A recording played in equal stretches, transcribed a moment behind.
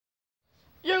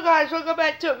So guys, welcome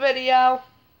back to a video.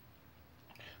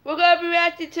 We're going to be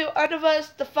reacting to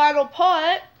Underverse, the final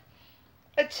part,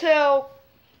 until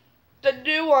the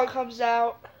new one comes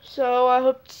out. So I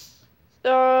hope,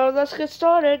 let's get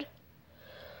started.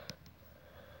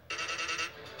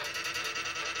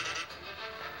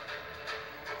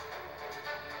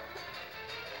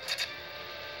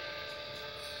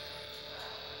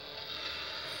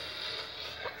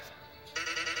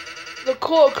 The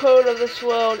core code of this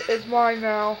world is mine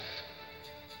now.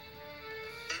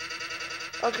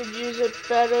 I can use it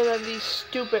better than these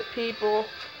stupid people.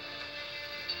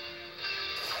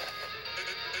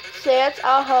 Sans,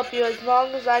 I'll help you as long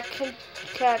as I can.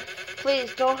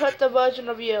 Please, don't hurt the version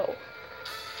of you.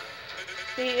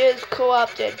 He is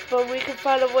corrupted, but we can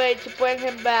find a way to bring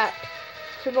him back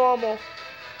to normal.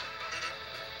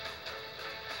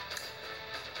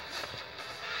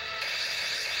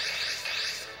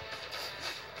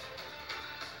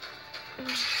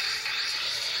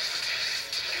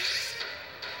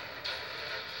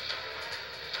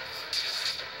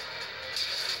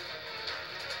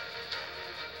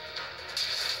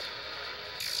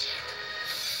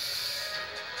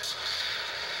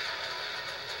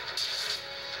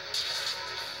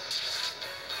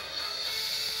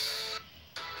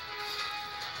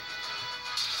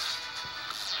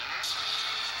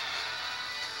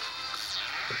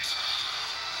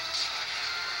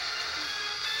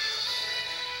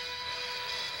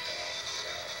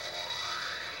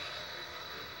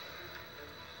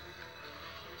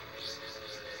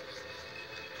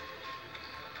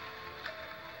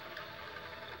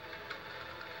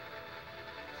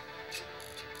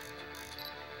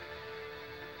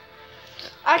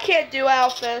 I can't do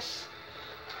Alphys.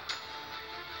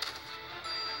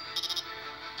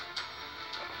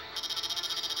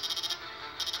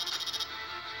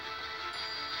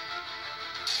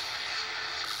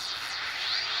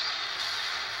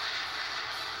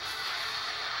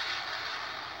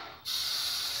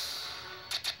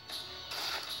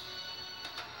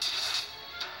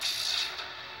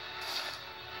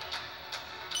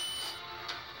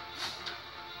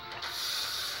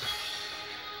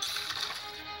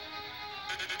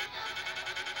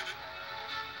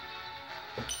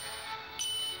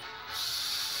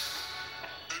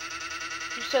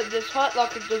 You said this heart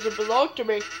locker doesn't belong to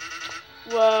me.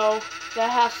 Well, that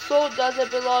half soul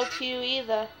doesn't belong to you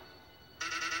either.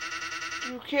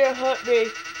 You can't hurt me.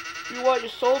 You want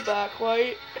your soul back,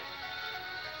 right?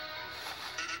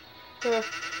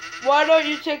 Why don't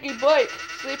you take a break?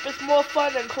 Sleep is more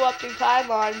fun than corrupting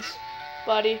timelines,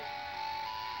 buddy.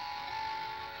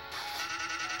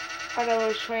 I never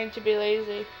was trained to be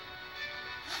lazy.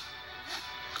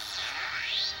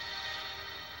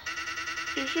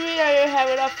 Usually I don't have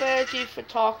enough energy for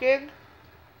talking,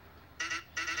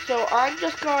 so I'm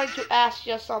just going to ask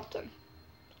you something.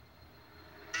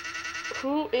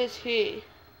 Who is he?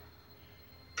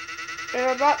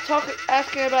 And I'm not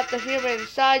asking about the human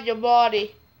inside your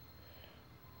body.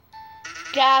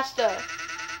 Gaster.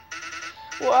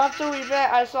 Well, after we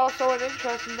met, I saw someone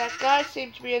interesting. That guy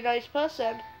seemed to be a nice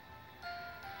person.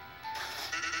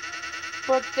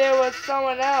 But there was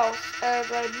someone else, and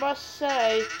I must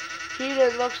say, he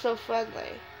didn't look so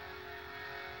friendly.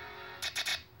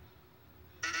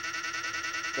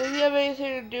 Does he have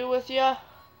anything to do with you?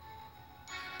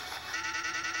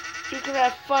 You can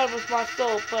have fun with my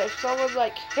soul, but if someone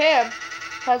like him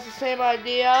has the same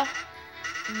idea,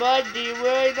 bud, do you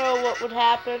really know what would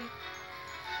happen?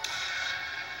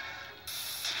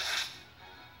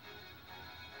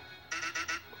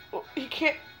 He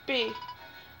can't be.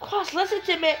 Cross, listen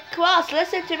to me. Cross,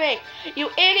 listen to me.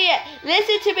 You idiot.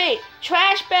 Listen to me.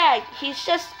 Trash bag. He's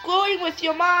just screwing with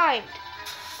your mind.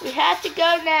 We have to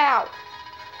go now.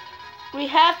 We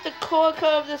have to core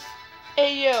code this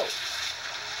AU.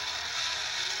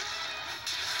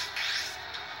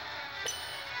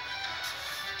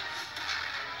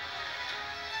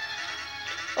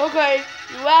 Okay,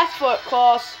 you asked for it,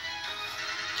 Cross.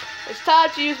 It's time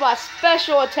to use my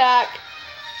special attack.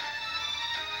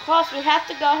 Cross, we have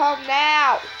to go home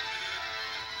now.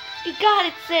 You got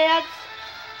it, Sans.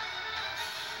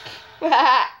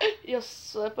 Your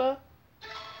slipper.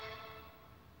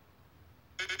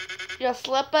 Your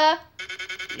slipper.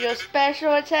 Your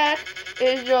special attack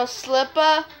is your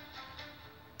slipper.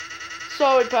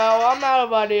 Sorry, pal, I'm out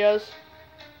of ideas.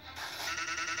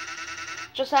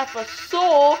 Just have a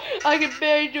soul, I can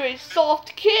barely do a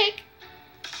soft kick.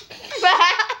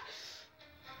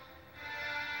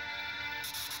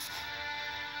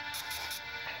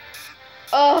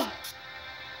 Ugh.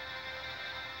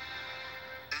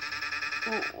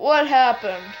 What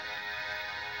happened?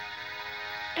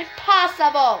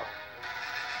 Impossible!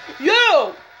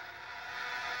 You!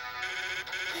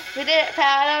 We did it,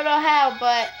 pal. I don't know how,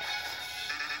 but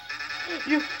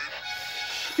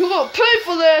you're gonna pay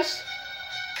for this.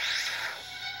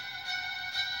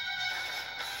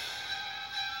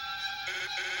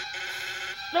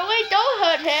 No, wait, don't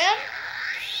hurt him.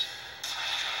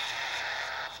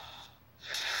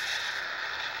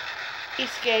 He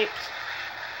escaped.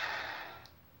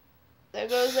 There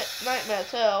goes that nightmare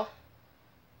too.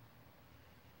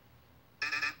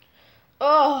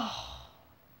 Oh.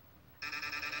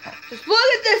 Just look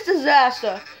at this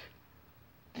disaster.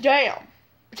 Damn.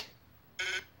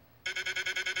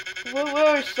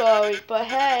 We're sorry, but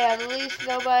hey, at least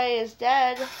nobody is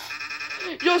dead.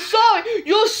 You're sorry?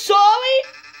 You're sorry?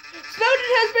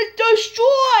 Snowden has been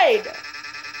destroyed!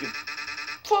 You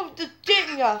proved it,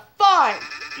 didn't you? Fine.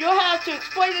 You'll have to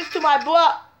explain this to my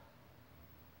bro.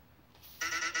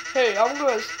 Hey, I'm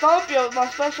gonna stomp you with my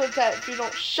special attack if you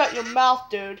don't shut your mouth,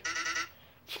 dude.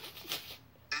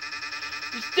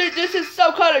 You think this is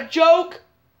some kind of joke?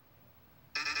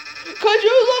 Cause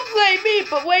you look like me,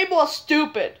 but way more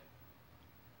stupid.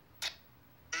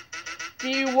 Do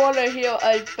you want to hear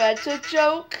a better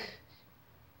joke?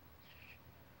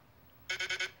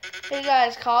 Hey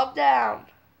guys, calm down.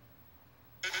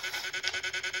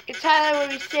 In Thailand will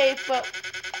be safe, but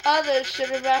others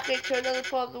should evacuate to another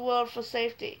part of the world for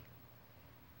safety.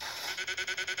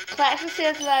 Clash of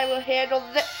Sands and I will handle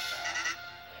this.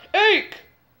 Eek!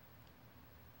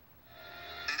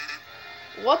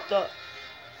 What the?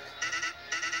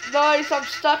 Nice, I'm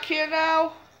stuck here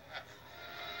now.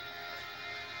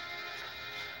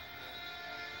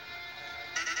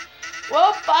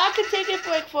 Well, I can take a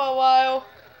break for a while.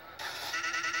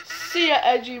 See ya,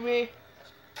 edgy me.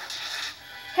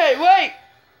 Hey, wait!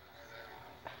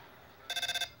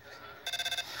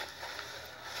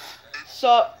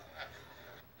 Sup?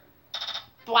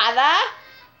 Brother?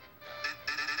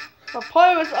 My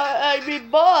pirates, I mean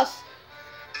boss.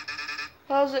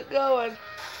 How's it going?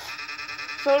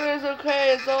 Soda's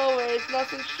okay as always.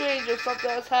 Nothing strange or something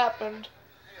has happened.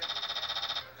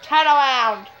 Turn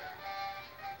around.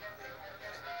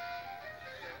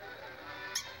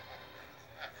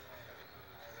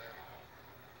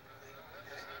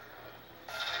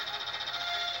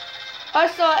 I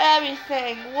saw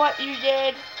everything, what you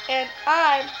did, and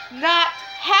I'm not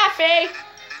happy.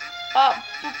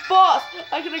 Boss,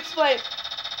 I can explain.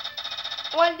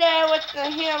 One day with the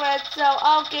human, so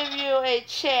I'll give you a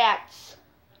chance.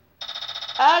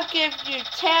 I'll give you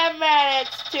 10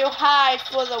 minutes to hide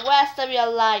for the rest of your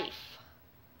life.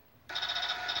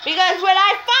 Because when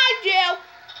I find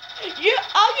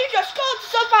you just go to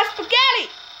some of my spaghetti.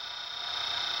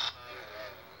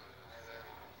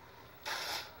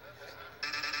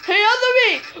 Hey, other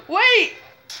me! Wait!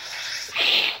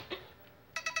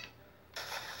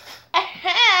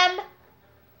 Ahem!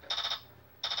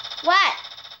 What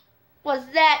was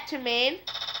that to mean?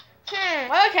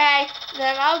 Okay,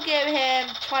 then I'll give him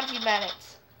 20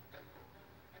 minutes.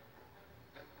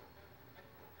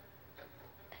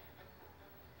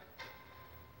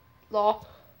 Lol.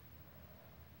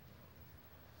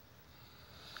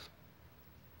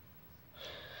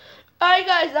 Alright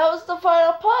guys, that was the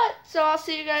final part, so I'll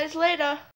see you guys later.